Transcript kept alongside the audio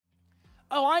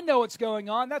Oh, I know what's going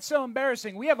on. That's so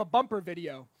embarrassing. We have a bumper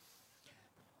video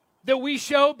that we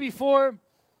show before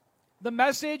the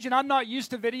message, and I'm not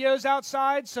used to videos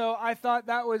outside, so I thought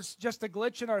that was just a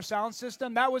glitch in our sound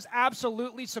system. That was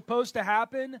absolutely supposed to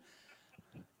happen.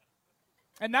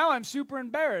 And now I'm super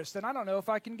embarrassed, and I don't know if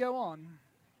I can go on.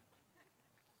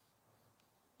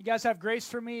 You guys have grace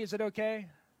for me? Is it okay?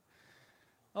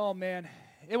 Oh, man.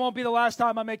 It won't be the last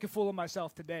time I make a fool of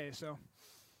myself today, so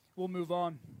we'll move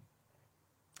on.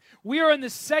 We are in the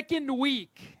second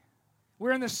week.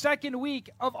 We're in the second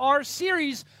week of our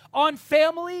series on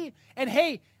family. And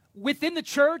hey, within the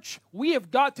church, we have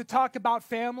got to talk about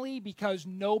family because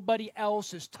nobody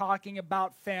else is talking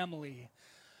about family.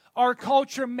 Our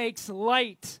culture makes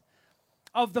light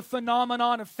of the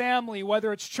phenomenon of family,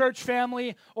 whether it's church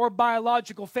family or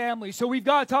biological family. So we've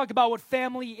got to talk about what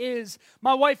family is.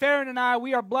 My wife Erin and I,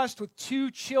 we are blessed with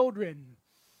 2 children.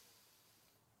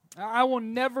 I will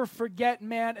never forget,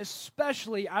 man,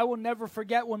 especially I will never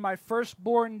forget when my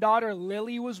firstborn daughter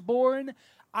Lily was born.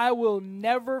 I will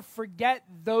never forget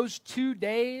those 2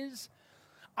 days.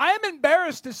 I am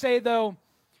embarrassed to say, though,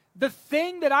 the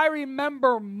thing that I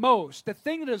remember most, the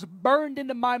thing that has burned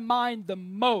into my mind the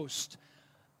most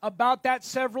about that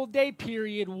several-day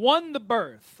period, one, the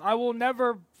birth. I will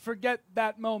never forget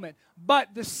that moment.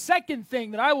 But the second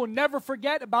thing that I will never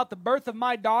forget about the birth of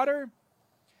my daughter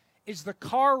is the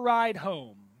car ride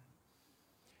home.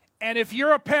 And if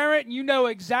you're a parent, you know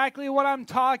exactly what I'm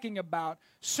talking about.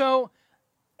 So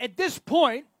at this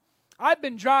point, I've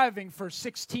been driving for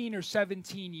 16 or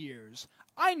 17 years.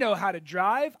 I know how to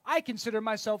drive. I consider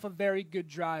myself a very good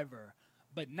driver.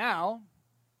 But now,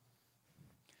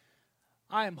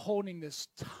 I am holding this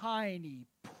tiny,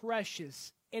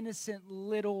 precious, innocent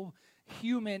little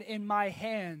human in my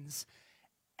hands.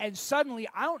 And suddenly,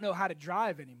 I don't know how to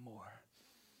drive anymore.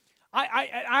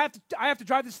 I have to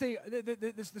drive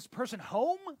this person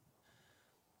home?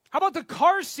 How about the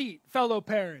car seat, fellow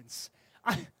parents?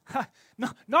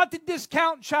 Not to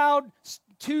discount child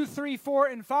 2, 3, 4,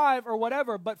 and 5 or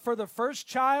whatever, but for the first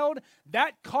child,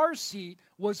 that car seat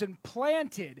was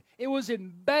implanted. It was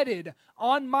embedded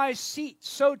on my seat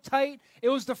so tight. It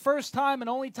was the first time and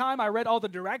only time I read all the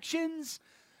directions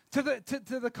to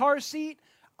the car seat.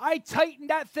 I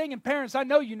tightened that thing, and parents, I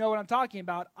know you know what I'm talking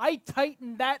about. I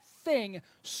tightened that thing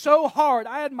so hard.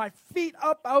 I had my feet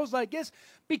up. I was like this.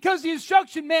 Because the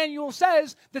instruction manual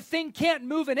says the thing can't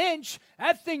move an inch,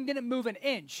 that thing didn't move an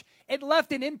inch. It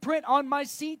left an imprint on my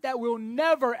seat that will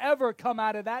never, ever come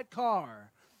out of that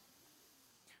car.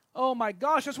 Oh my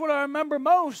gosh, that's what I remember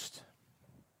most.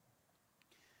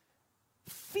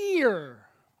 Fear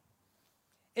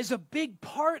is a big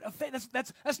part of faith.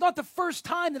 That's not the first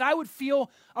time that I would feel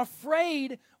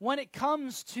afraid when it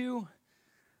comes to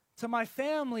my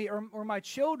family or my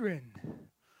children.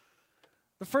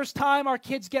 The first time our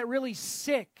kids get really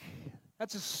sick,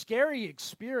 that's a scary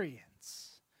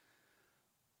experience.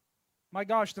 My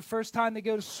gosh, the first time they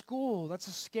go to school, that's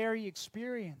a scary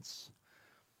experience.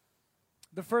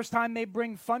 The first time they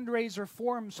bring fundraiser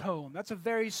forms home, that's a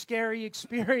very scary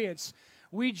experience.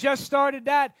 We just started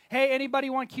that. Hey, anybody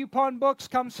want coupon books?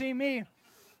 Come see me.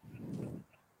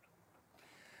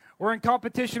 We're in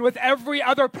competition with every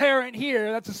other parent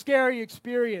here. That's a scary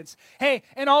experience. Hey,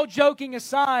 and all joking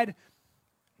aside,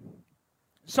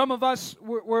 some of us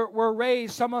were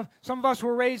raised, some of us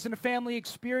were raised in a family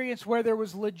experience where there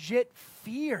was legit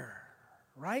fear,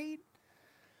 right?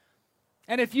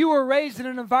 And if you were raised in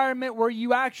an environment where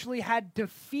you actually had to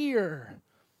fear,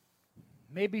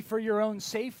 maybe for your own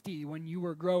safety when you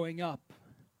were growing up,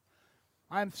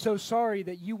 I'm so sorry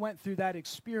that you went through that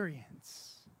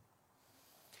experience.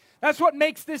 That's what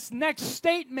makes this next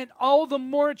statement all the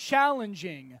more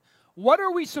challenging. What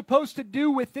are we supposed to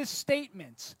do with this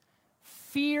statement?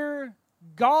 Fear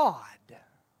God.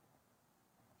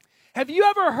 Have you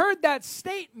ever heard that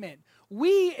statement?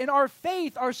 We in our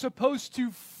faith are supposed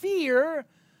to fear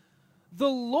the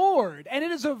Lord. And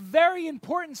it is a very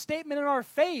important statement in our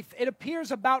faith. It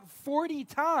appears about 40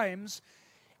 times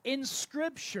in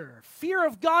Scripture. Fear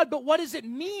of God, but what does it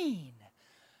mean?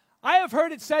 I have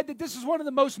heard it said that this is one of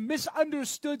the most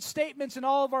misunderstood statements in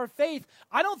all of our faith.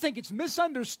 I don't think it's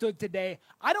misunderstood today.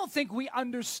 I don't think we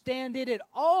understand it at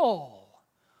all.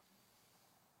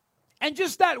 And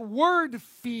just that word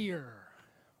fear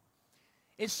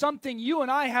is something you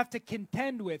and I have to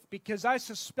contend with, because I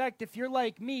suspect if you're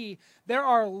like me, there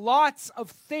are lots of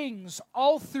things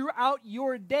all throughout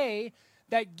your day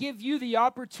that give you the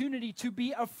opportunity to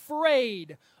be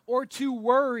afraid or to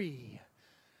worry.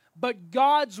 But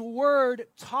God's Word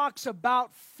talks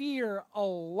about fear a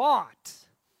lot.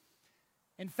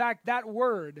 In fact, that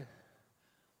word,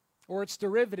 or its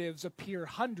derivatives appear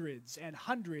hundreds and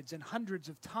hundreds and hundreds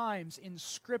of times in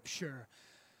Scripture.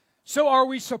 So are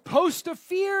we supposed to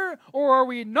fear or are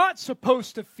we not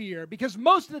supposed to fear? Because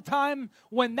most of the time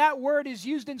when that word is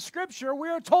used in Scripture, we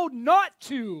are told not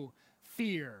to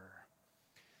fear.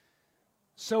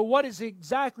 So what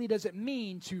exactly does it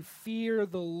mean to fear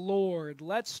the Lord?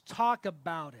 Let's talk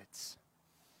about it.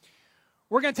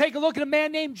 We're going to take a look at a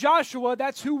man named Joshua.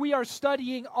 That's who we are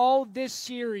studying all this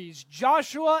series.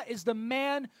 Joshua is the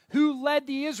man who led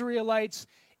the Israelites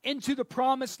into the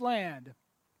promised land.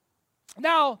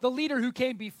 Now, the leader who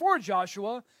came before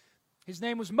Joshua, his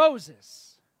name was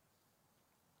Moses.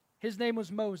 His name was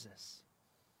Moses.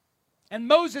 And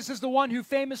Moses is the one who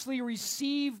famously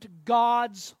received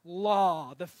God's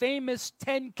law, the famous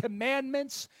 10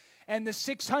 Commandments and the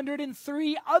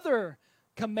 603 other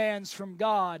commands from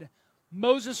God.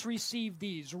 Moses received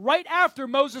these. Right after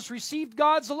Moses received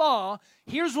God's law,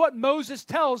 here's what Moses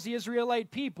tells the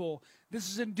Israelite people. This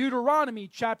is in Deuteronomy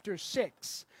chapter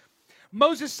 6.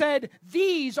 Moses said,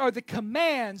 "These are the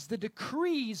commands, the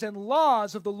decrees, and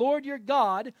laws of the Lord your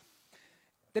God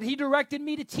that he directed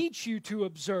me to teach you to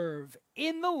observe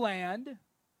in the land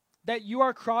that you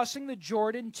are crossing the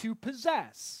Jordan to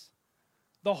possess."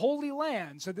 The Holy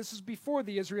Land. So this is before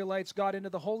the Israelites got into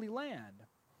the Holy Land.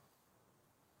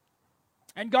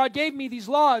 "And God gave me these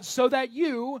laws so that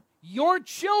you, your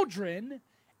children,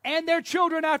 and their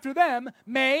children after them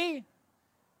may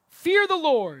fear the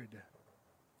Lord,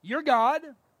 your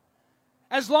God,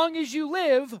 as long as you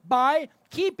live by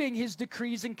keeping his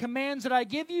decrees and commands that I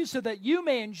give you so that you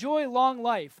may enjoy long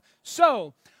life."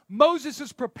 So, Moses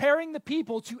is preparing the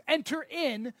people to enter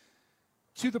in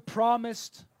to the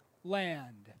promised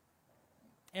land.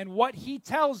 And what he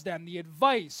tells them, the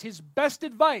advice, his best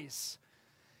advice,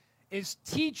 is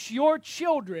teach your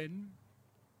children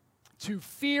to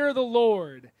fear the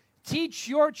Lord. Teach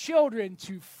your children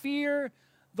to fear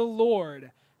the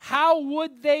Lord. How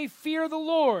would they fear the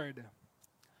Lord?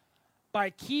 By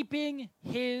keeping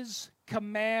his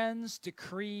commands,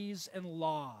 decrees, and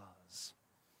laws.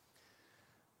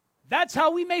 That's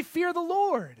how we may fear the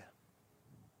Lord.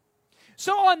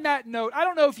 So on that note, I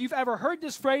don't know if you've ever heard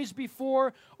this phrase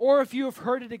before or if you have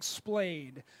heard it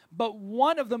explained, but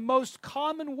one of the most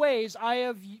common ways I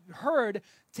have heard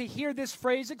to hear this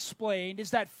phrase explained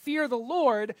is that fear the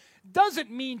Lord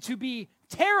doesn't mean to be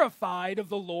terrified of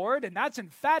the Lord, and that's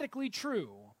emphatically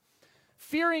true.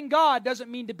 Fearing God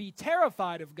doesn't mean to be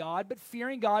terrified of God, but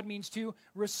fearing God means to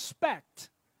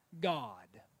respect God.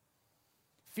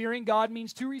 Fearing God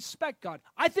means to respect God.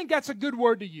 I think that's a good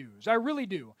word to use. I really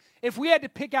do. If we had to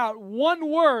pick out one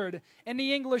word in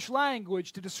the English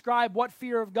language to describe what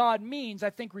fear of God means, I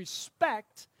think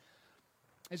respect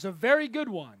is a very good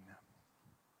one.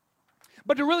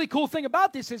 But the really cool thing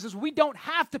about this is we don't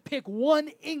have to pick one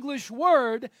English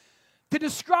word to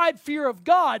describe fear of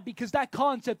God, because that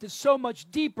concept is so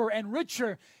much deeper and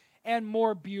richer and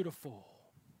more beautiful.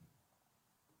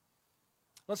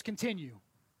 Let's continue.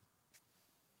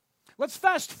 Let's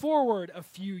fast forward a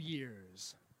few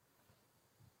years.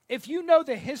 If you know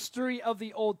the history of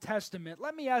the Old Testament,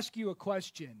 let me ask you a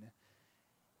question.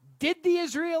 Did the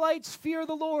Israelites fear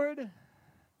the Lord?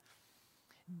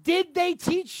 Did they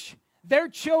teach their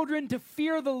children to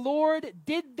fear the Lord?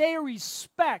 Did they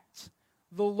respect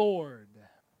the Lord?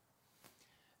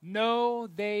 No,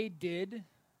 they did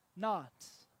not.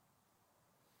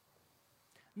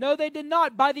 No, they did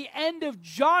not. By the end of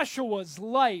Joshua's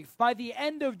life,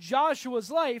 the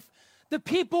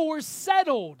people were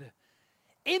settled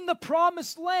in the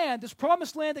promised land, this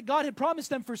promised land that God had promised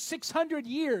them for 600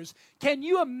 years. Can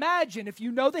you imagine, if you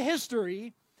know the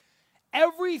history,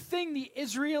 everything the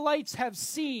Israelites have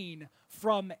seen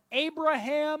from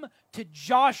Abraham to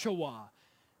Joshua?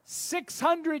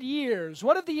 600 years.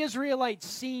 What have the Israelites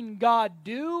seen God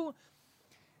do?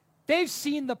 They've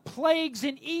seen the plagues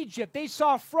in Egypt. They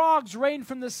saw frogs rain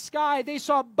from the sky. They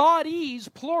saw bodies,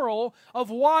 plural, of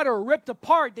water ripped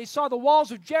apart. They saw the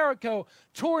walls of Jericho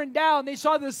torn down. They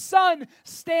saw the sun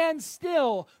stand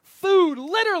still. Food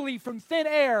literally from thin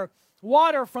air.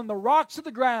 Water from the rocks of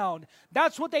the ground.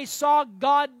 That's what they saw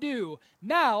God do.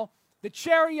 Now, the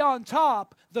cherry on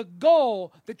top, the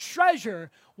goal, the treasure,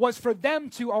 was for them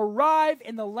to arrive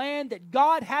in the land that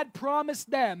God had promised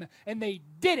them, and they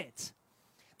did it.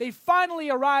 They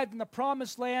finally arrived in the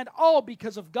promised land, all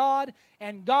because of God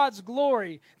and God's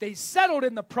glory. They settled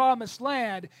in the promised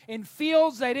land, in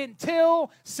fields they didn't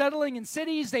till, settling in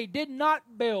cities they did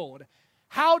not build.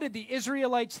 How did the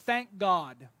Israelites thank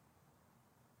God?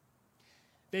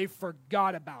 They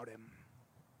forgot about him.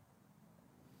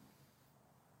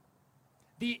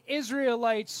 The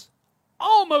Israelites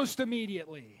almost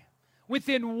immediately,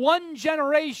 within one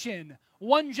generation,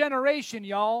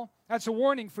 y'all, that's a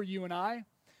warning for you and I,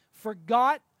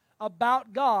 forgot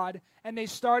about God, and they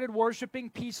started worshiping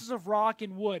pieces of rock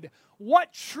and wood.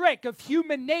 What trick of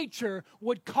human nature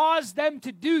would cause them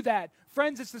to do that?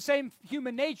 Friends, it's the same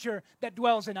human nature that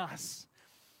dwells in us.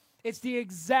 It's the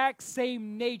exact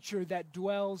same nature that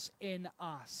dwells in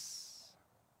us.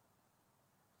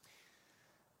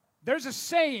 There's a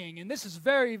saying, and this is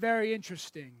very, very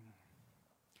interesting.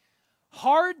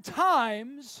 Hard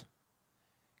times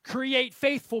create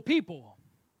faithful people.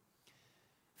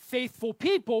 Faithful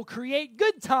people create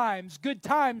good times. Good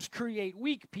times create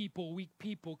weak people. Weak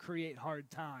people create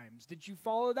hard times. Did you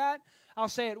follow that? I'll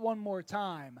say it one more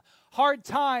time. Hard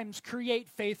times create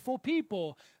faithful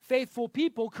people. Faithful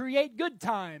people create good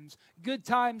times. Good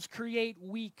times create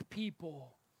weak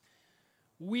people.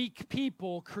 Weak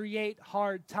people create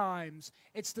hard times.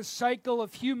 It's the cycle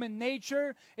of human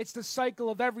nature. It's the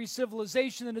cycle of every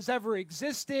civilization that has ever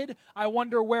existed. I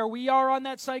wonder where we are on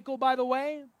that cycle, by the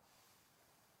way.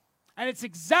 And it's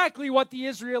exactly what the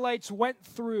Israelites went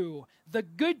through. The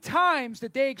good times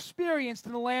that they experienced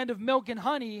in the land of milk and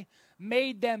honey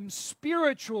made them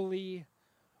spiritually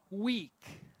weak.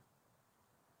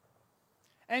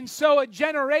 And so a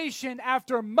generation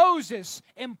after Moses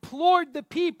implored the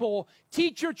people,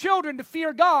 teach your children to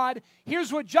fear God,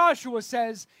 here's what Joshua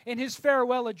says in his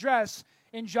farewell address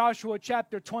in Joshua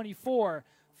chapter 24.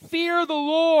 Fear the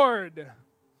Lord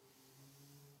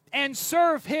and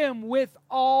serve Him with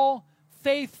all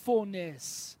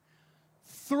faithfulness.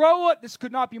 This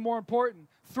could not be more important.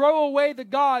 Throw away the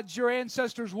gods your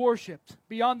ancestors worshipped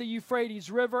beyond the Euphrates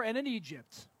River and in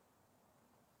Egypt,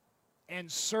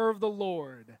 and serve the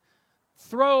Lord.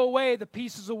 Throw away the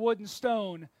pieces of wood and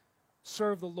stone.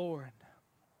 Serve the Lord.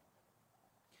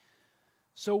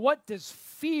 So what does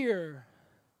fear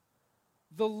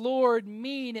the Lord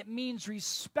mean? It means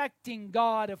respecting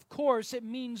God, of course. It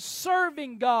means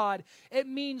serving God. It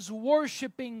means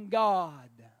worshiping God.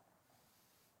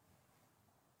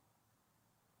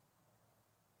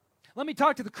 Let me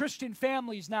talk to the Christian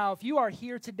families now. If you are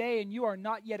here today and you are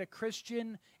not yet a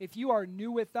Christian, if you are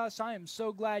new with us, I am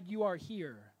so glad you are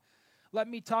here. Let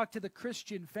me talk to the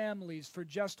Christian families for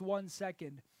just 1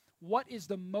 second. What is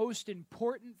the most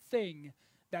important thing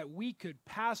that we could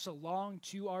pass along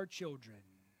to our children?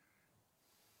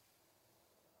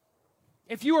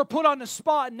 If you were put on the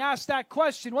spot and asked that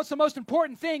question, what's the most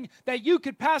important thing that you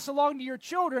could pass along to your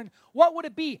children? What would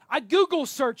it be? I Google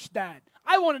searched that.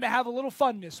 I wanted to have a little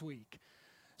fun this week.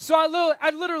 So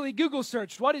I literally Google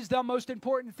searched, what is the most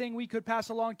important thing we could pass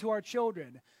along to our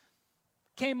children?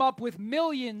 Came up with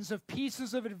millions of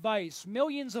pieces of advice,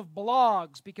 millions of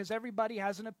blogs, because everybody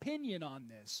has an opinion on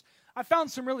this. I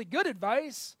found some really good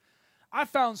advice. I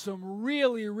found some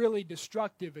really, really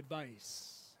destructive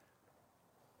advice.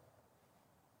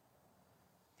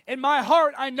 In my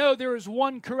heart, I know there is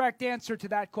one correct answer to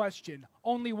that question.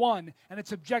 Only one, and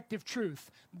it's objective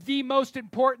truth. The most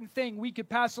important thing we could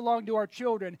pass along to our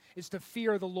children is to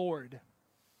fear the Lord.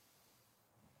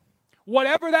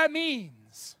 Whatever that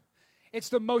means, it's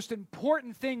the most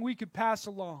important thing we could pass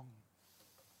along.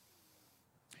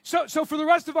 So for the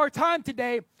rest of our time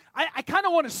today, I kind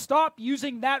of want to stop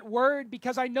using that word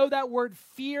because I know that word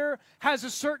fear has a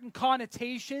certain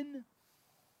connotation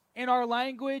in our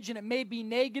language, and it may be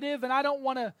negative, and I don't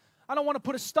want to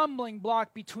put a stumbling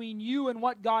block between you and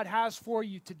what God has for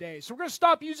you today. So we're going to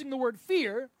stop using the word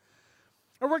fear,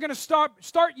 and we're going to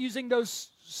start using those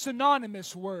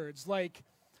synonymous words like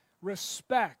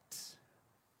respect,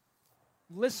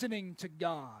 listening to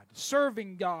God,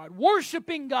 serving God,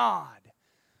 worshiping God.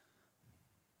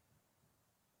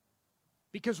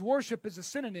 Because worship is a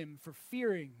synonym for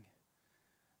fearing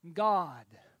God.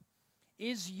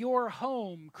 Is your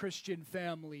home, Christian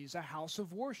families, a house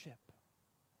of worship?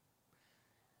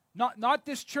 Not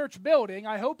this church building.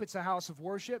 I hope it's a house of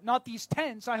worship. Not these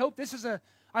tents. I hope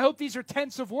these are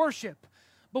tents of worship.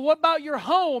 But what about your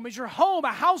home? Is your home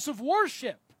a house of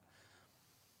worship?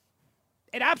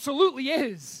 It absolutely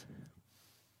is.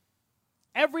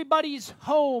 Everybody's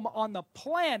home on the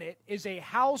planet is a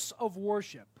house of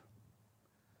worship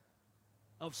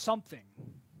of something.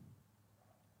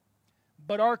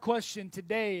 But our question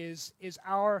today is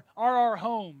are our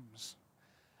homes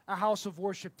a house of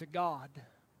worship to God?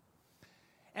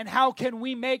 And how can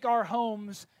we make our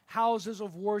homes houses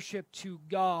of worship to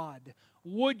God?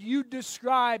 Would you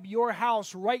describe your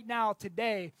house right now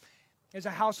today as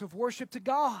a house of worship to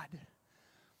God?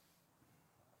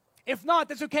 If not,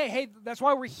 that's okay. Hey, that's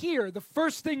why we're here. The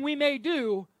first thing we may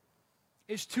do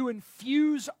is to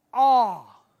infuse awe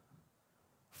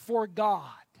for God.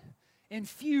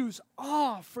 infuse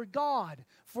awe for God,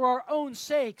 for our own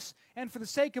sakes, and for the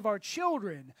sake of our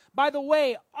children. By the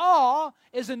way, awe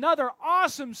is another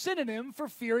awesome synonym for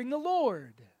fearing the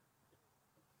Lord.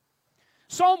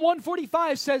 Psalm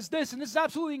 145 says this, and this is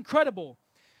absolutely incredible.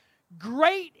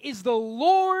 Great is the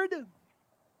Lord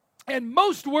and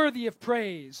most worthy of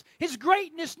praise. His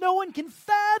greatness no one can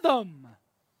fathom.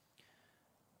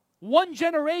 One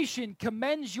generation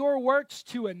commends your works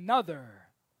to another.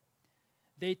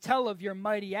 They tell of your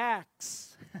mighty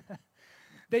acts.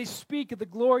 They speak of the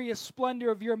glorious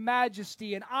splendor of your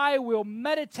majesty, and I will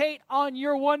meditate on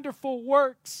your wonderful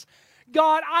works.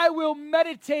 God, I will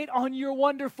meditate on your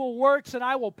wonderful works, and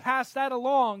I will pass that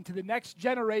along to the next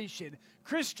generation.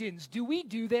 Christians, do we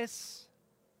do this?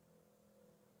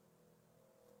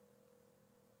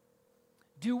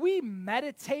 Do we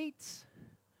meditate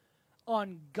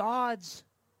on God's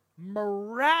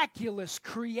miraculous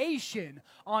creation,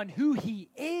 on who He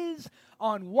is,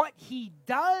 on what He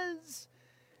does?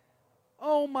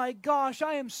 Oh my gosh,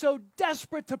 I am so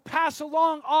desperate to pass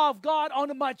along awe of God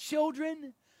onto my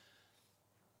children.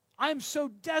 I'm so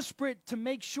desperate to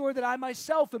make sure that I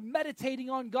myself am meditating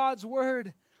on God's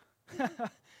Word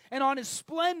and on His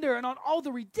splendor and on all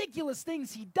the ridiculous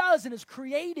things He does and has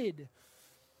created.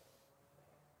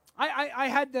 I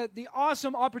had the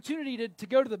awesome opportunity to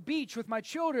go to the beach with my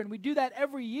children. We do that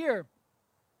every year.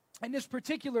 And this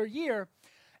particular year,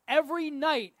 every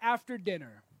night after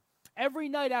dinner,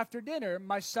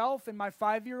 myself and my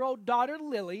 5-year-old daughter,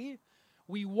 Lily,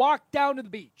 we walked down to the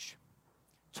beach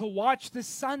to watch the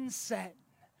sunset.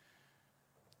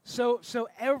 So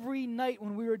every night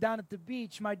when we were down at the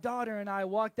beach, my daughter and I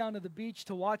walked down to the beach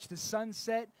to watch the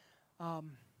sunset. I'll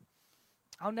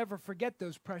never forget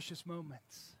those precious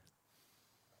moments.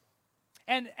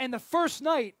 And the first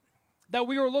night that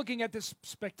we were looking at this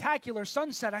spectacular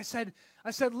sunset, I said,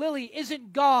 Lily,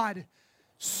 isn't God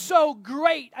so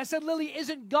great? I said, Lily,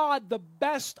 isn't God the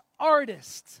best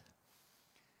artist?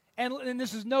 And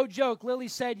this is no joke. Lily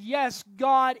said, yes,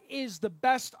 God is the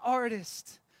best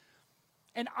artist.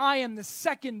 And I am the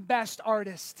second best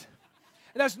artist.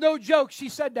 And that's no joke. She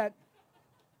said that.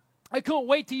 I couldn't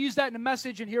wait to use that in a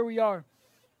message, and here we are.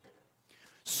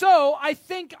 So I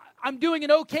think I'm doing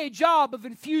an okay job of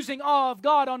infusing awe of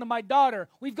God onto my daughter.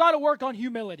 We've got to work on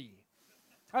humility.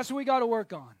 That's what we got to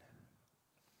work on.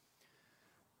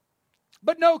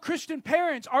 But no, Christian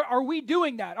parents, are we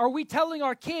doing that? Are we telling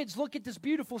our kids, look at this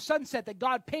beautiful sunset that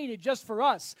God painted just for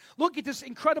us. Look at this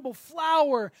incredible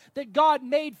flower that God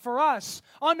made for us.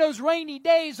 On those rainy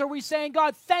days, are we saying,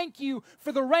 God, thank you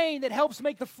for the rain that helps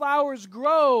make the flowers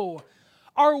grow?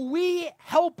 Are we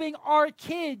helping our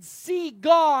kids see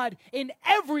God in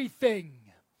everything?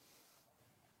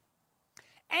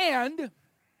 And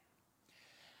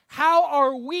how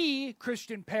are we,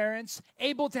 Christian parents,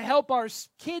 able to help our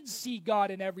kids see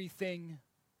God in everything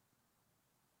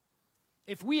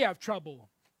if we have trouble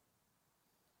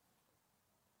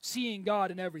seeing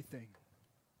God in everything?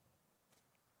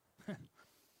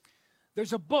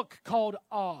 There's a book called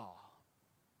Awe.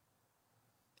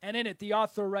 And in it, the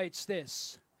author writes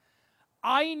this: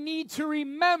 I need to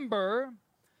remember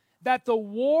that the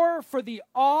war for the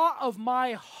awe of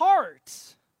my heart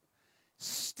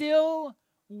still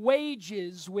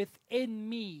wages within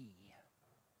me.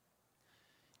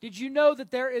 Did you know that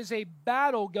there is a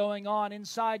battle going on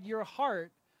inside your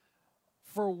heart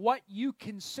for what you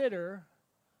consider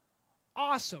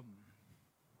awesome?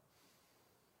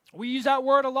 We use that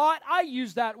word a lot. I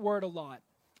use that word a lot.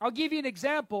 I'll give you an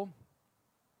example.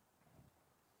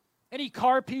 Any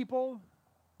car people?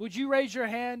 Would you raise your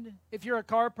hand if you're a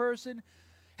car person?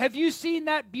 Have you seen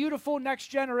that beautiful next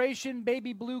generation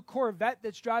baby blue Corvette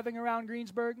that's driving around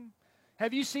Greensburg?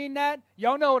 Have you seen that?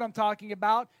 Y'all know what I'm talking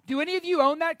about. Do any of you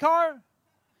own that car?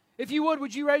 If you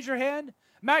would you raise your hand?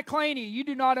 Matt Claney, you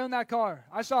do not own that car.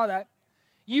 I saw that.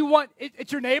 You want,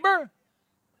 it's your neighbor?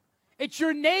 It's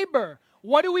your neighbor.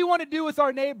 What do we want to do with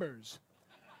our neighbors?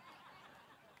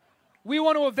 We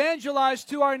want to evangelize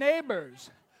to our neighbors.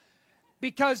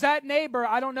 Because that neighbor,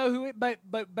 I don't know who, but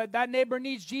that neighbor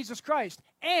needs Jesus Christ.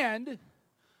 And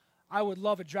I would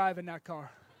love a drive in that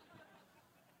car.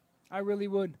 I really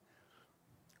would.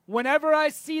 Whenever I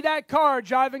see that car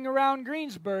driving around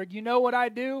Greensburg, you know what I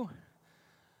do?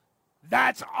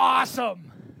 That's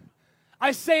awesome.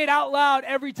 I say it out loud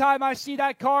every time I see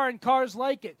that car and cars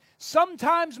like it.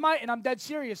 Sometimes and I'm dead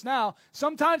serious now,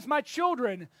 sometimes my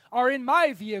children are in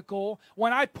my vehicle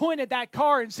when I point at that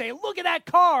car and say, look at that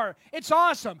car, it's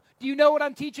awesome. Do you know what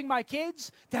I'm teaching my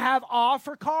kids? To have awe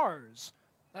for cars.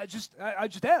 I just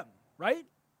am, right?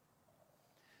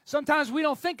 Sometimes we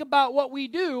don't think about what we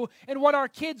do and what our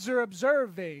kids are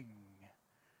observing.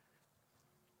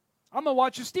 I'm going to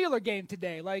watch a Steeler game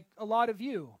today, like a lot of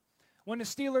you. When the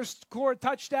Steelers score a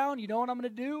touchdown, you know what I'm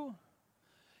going to do?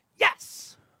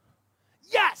 Yes!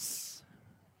 Yes!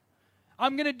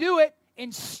 I'm going to do it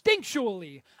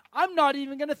instinctually. I'm not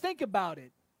even going to think about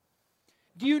it.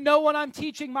 Do you know what I'm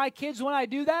teaching my kids when I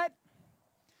do that?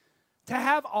 To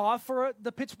have awe for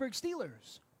the Pittsburgh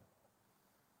Steelers.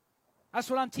 That's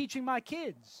what I'm teaching my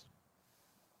kids.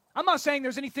 I'm not saying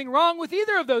there's anything wrong with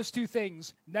either of those two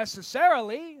things,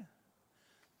 necessarily.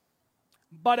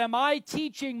 But am I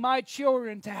teaching my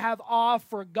children to have awe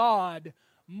for God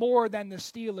more than the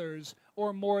Steelers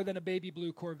or more than a baby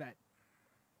blue Corvette?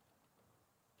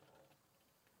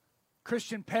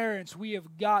 Christian parents, we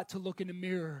have got to look in the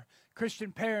mirror.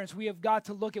 Christian parents, we have got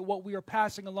to look at what we are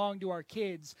passing along to our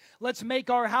kids. Let's make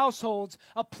our households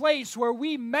a place where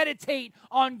we meditate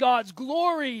on God's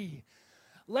glory.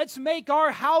 Let's make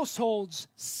our households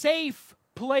safe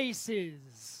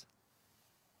places.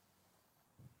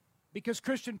 Because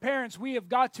Christian parents, we have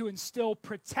got to instill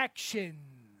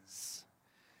protections.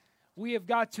 We have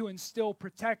got to instill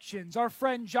protections. Our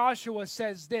friend Joshua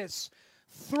says this: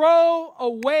 throw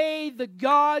away the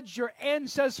gods your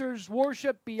ancestors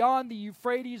worshiped beyond the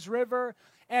Euphrates River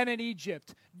and in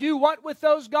Egypt. Do what with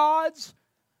those gods?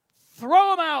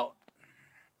 Throw them out.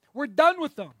 We're done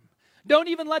with them. Don't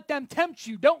even let them tempt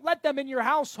you. Don't let them in your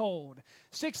household.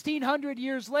 1,600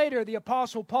 years later, the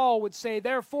Apostle Paul would say,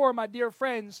 therefore, my dear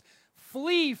friends,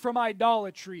 flee from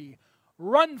idolatry.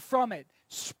 Run from it.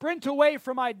 Sprint away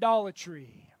from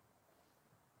idolatry.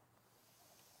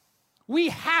 We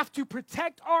have to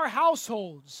protect our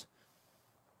households.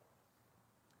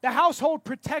 The household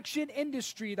protection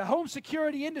industry, the home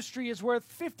security industry is worth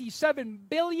 $57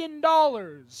 billion.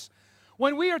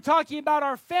 When we are talking about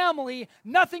our family,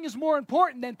 nothing is more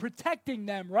important than protecting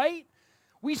them, right?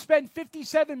 We spend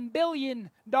 $57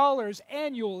 billion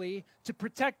annually to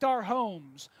protect our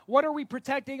homes. What are we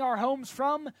protecting our homes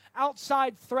from?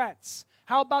 Outside threats.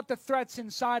 How about the threats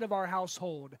inside of our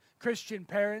household? Christian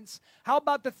parents. How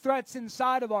about the threats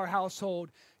inside of our household?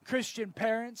 Christian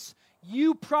parents.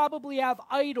 You probably have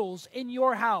idols in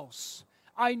your house.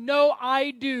 I know I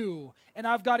do, and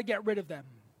I've got to get rid of them.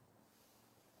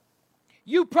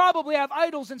 You probably have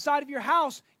idols inside of your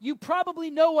house. You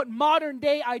probably know what modern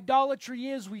day idolatry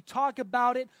is. We talk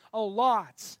about it a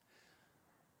lot.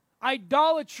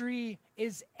 Idolatry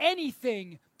is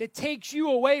anything that takes you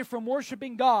away from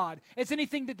worshiping God. It's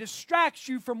anything that distracts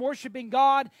you from worshiping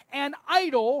God. An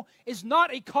idol is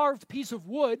not a carved piece of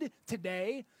wood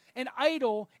today. An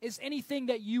idol is anything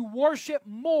that you worship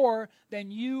more than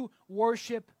you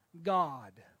worship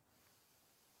God.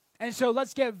 And so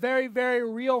let's get very, very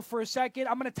real for a second.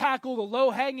 I'm going to tackle the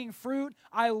low-hanging fruit.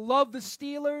 I love the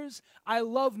Steelers. I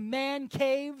love man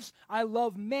caves. I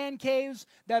love man caves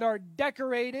that are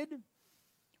decorated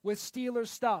with Steelers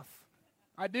stuff.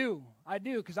 I do,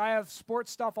 because I have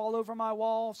sports stuff all over my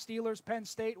wall, Steelers, Penn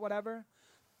State, whatever.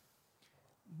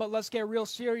 But let's get real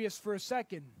serious for a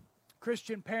second.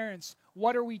 Christian parents,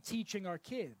 what are we teaching our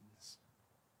kids?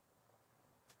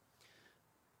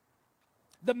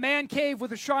 The man cave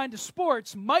with a shrine to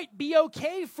sports might be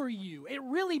okay for you. It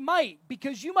really might,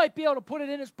 because you might be able to put it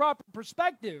in its proper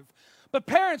perspective. But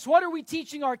parents, what are we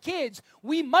teaching our kids?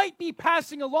 We might be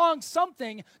passing along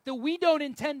something that we don't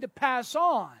intend to pass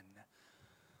on.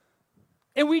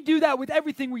 And we do that with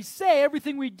everything we say,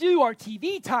 everything we do, our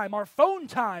TV time, our phone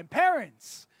time.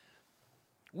 Parents,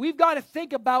 we've got to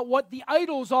think about what the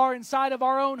idols are inside of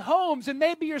our own homes. And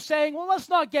maybe you're saying, well, let's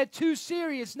not get too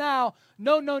serious now.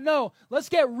 No. Let's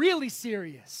get really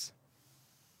serious.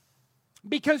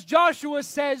 Because Joshua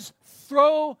says,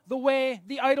 throw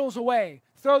the idols away.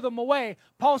 Throw them away.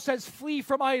 Paul says, flee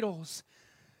from idols.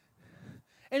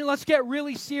 And let's get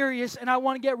really serious. And I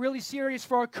want to get really serious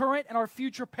for our current and our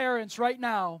future parents right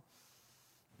now.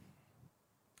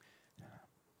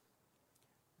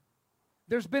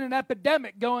 There's been an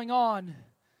epidemic going on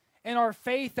in our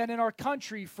faith and in our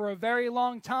country for a very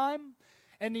long time,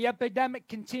 and the epidemic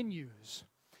continues.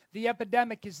 The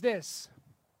epidemic is this: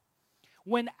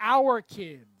 when our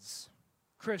kids,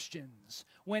 Christians,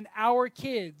 when our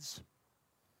kids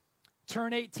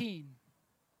turn 18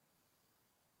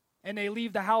 and they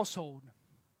leave the household,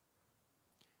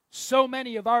 so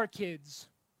many of our kids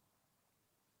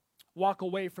walk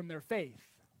away from their faith.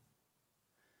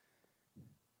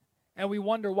 And we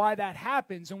wonder why that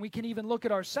happens, and we can even look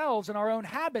at ourselves and our own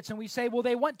habits, and we say, well,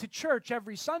 they went to church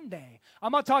every Sunday.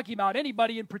 I'm not talking about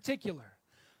anybody in particular.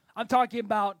 I'm talking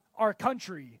about our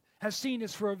country has seen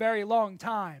this for a very long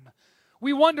time.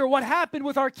 We wonder what happened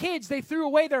with our kids. They threw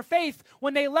away their faith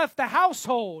when they left the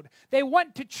household. They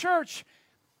went to church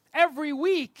every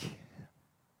week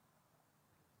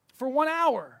for 1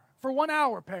 hour. For 1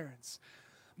 hour, parents.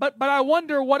 But I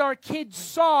wonder what our kids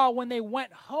saw when they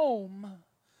went home.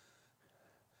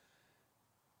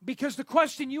 Because the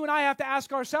question you and I have to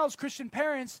ask ourselves, Christian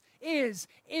parents, is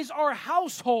our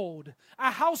household a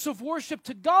house of worship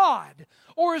to God?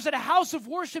 Or is it a house of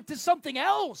worship to something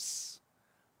else?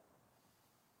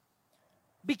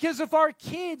 Because if our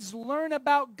kids learn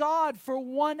about God for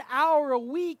 1 hour a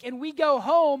week and we go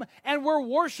home and we're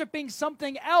worshiping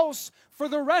something else for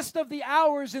the rest of the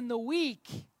hours in the week,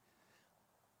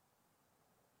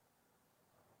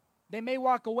 they may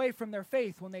walk away from their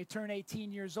faith when they turn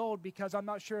 18 years old, because I'm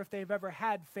not sure if they've ever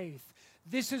had faith.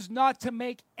 This is not to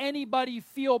make anybody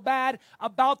feel bad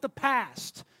about the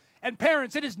past. And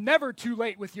parents, it is never too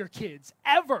late with your kids,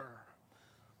 ever.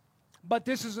 But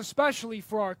this is especially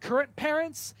for our current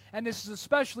parents, and this is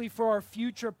especially for our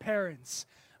future parents.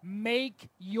 Make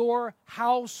your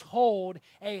household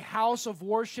a house of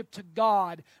worship to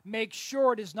God. Make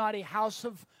sure it is not a house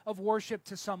of worship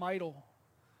to some idol.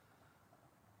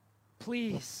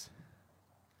 Please.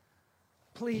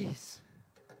 Please.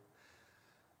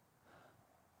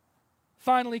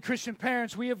 Finally, Christian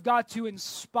parents, we have got to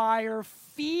inspire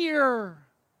fear.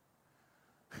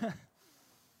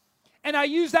 And I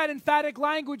use that emphatic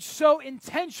language so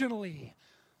intentionally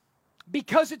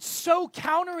because it's so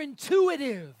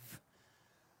counterintuitive.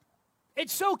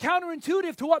 It's so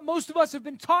counterintuitive to what most of us have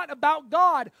been taught about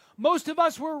God. Most of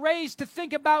us were raised to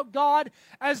think about God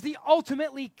as the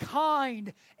ultimately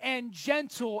kind and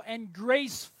gentle and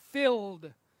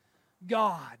grace-filled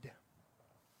God.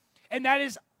 And that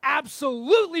is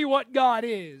absolutely what God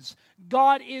is.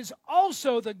 God is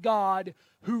also the God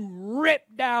who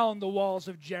ripped down the walls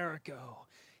of Jericho.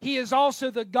 He is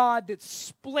also the God that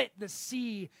split the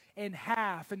sea in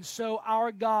half. And so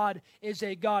our God is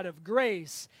a God of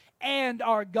grace, and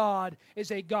our God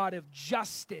is a God of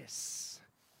justice.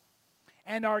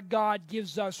 And our God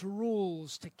gives us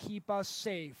rules to keep us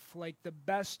safe, like the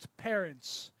best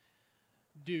parents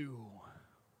do.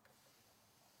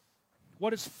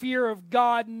 What does fear of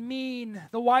God mean?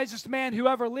 The wisest man who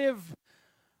ever lived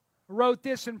wrote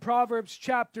this in Proverbs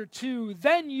chapter 2.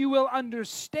 Then you will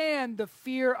understand the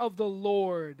fear of the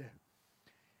Lord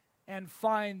and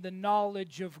find the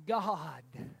knowledge of God.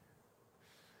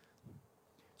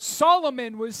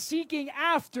 Solomon was seeking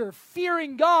after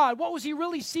fearing God. What was he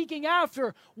really seeking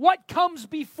after? What comes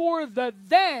before the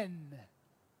then?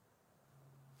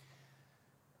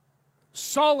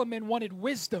 Solomon wanted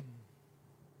wisdom.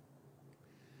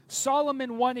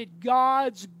 Solomon wanted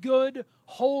God's good,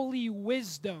 holy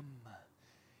wisdom.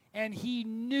 And he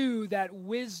knew that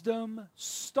wisdom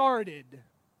started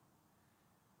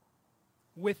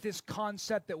with this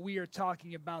concept that we are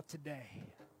talking about today.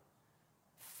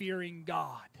 Fearing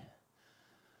God.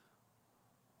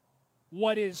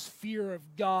 What is fear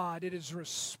of God? It is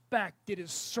respect, it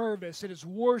is service, it is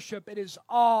worship, it is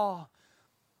awe.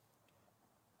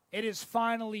 It is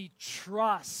finally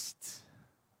trust.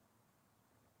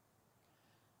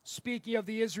 Speaking of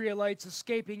the Israelites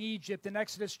escaping Egypt in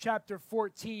Exodus chapter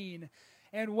 14,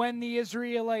 and when the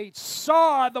Israelites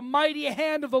saw the mighty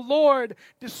hand of the Lord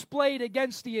displayed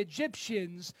against the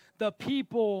Egyptians, the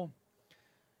people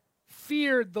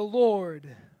feared the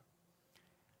Lord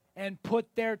and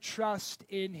put their trust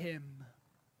in Him.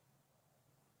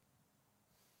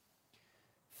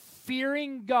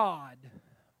 Fearing God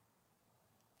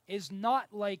is not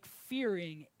like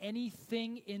fearing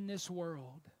anything in this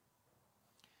world.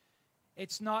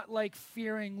 It's not like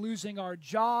fearing losing our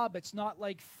job. It's not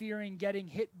like fearing getting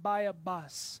hit by a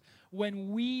bus.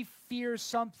 When we fear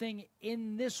something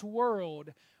in this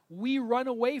world, we run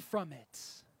away from it.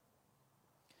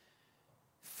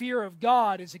 Fear of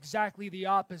God is exactly the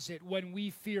opposite. When we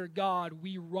fear God,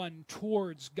 we run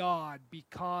towards God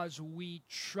because we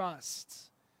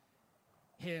trust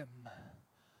Him.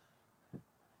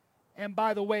 And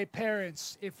by the way,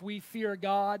 parents, if we fear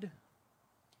God,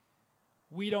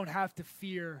 we don't have to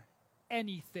fear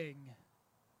anything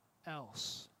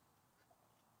else.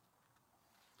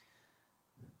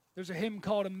 There's a hymn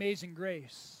called Amazing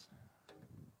Grace.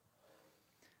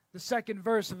 The second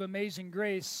verse of Amazing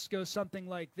Grace goes something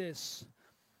like this.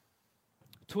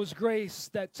 'Twas grace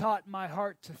that taught my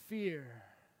heart to fear,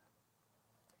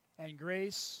 and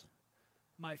grace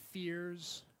my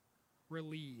fears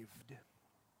relieved.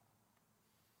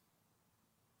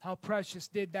 How precious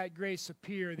did that grace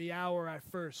appear the hour I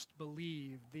first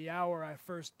believed, the hour I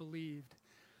first believed.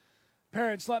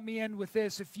 Parents, let me end with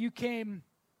this. If you came,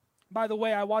 by the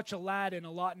way, I watch Aladdin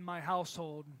a lot in my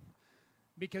household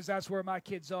because that's where my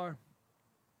kids are.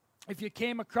 If you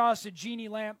came across a genie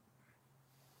lamp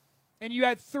and you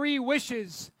had 3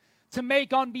 wishes to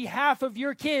make on behalf of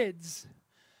your kids,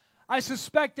 I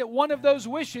suspect that one of those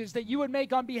wishes that you would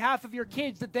make on behalf of your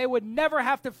kids, that they would never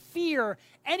have to fear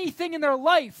anything in their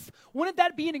life. Wouldn't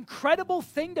that be an incredible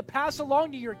thing to pass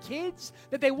along to your kids?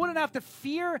 That they wouldn't have to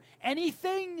fear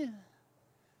anything?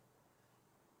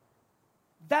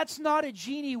 That's not a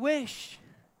genie wish.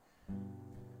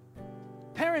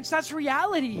 Parents, that's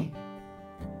reality.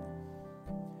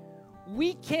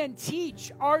 We can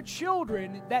teach our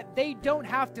children that they don't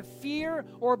have to fear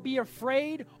or be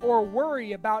afraid or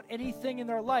worry about anything in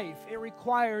their life. It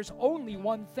requires only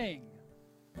one thing.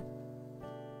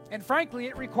 And frankly,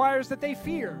 it requires that they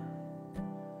fear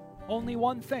only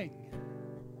one thing.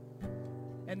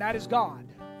 And that is God.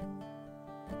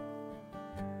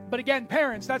 But again,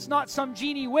 parents, that's not some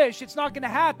genie wish. It's not going to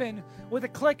happen with a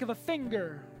click of a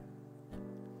finger.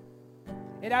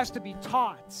 It has to be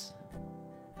taught.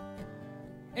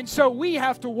 And so we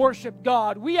have to worship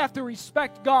God. We have to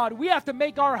respect God. We have to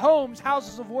make our homes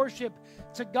houses of worship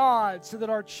to God so that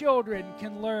our children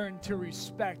can learn to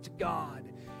respect God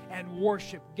and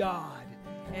worship God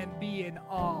and be in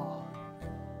awe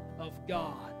of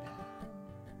God.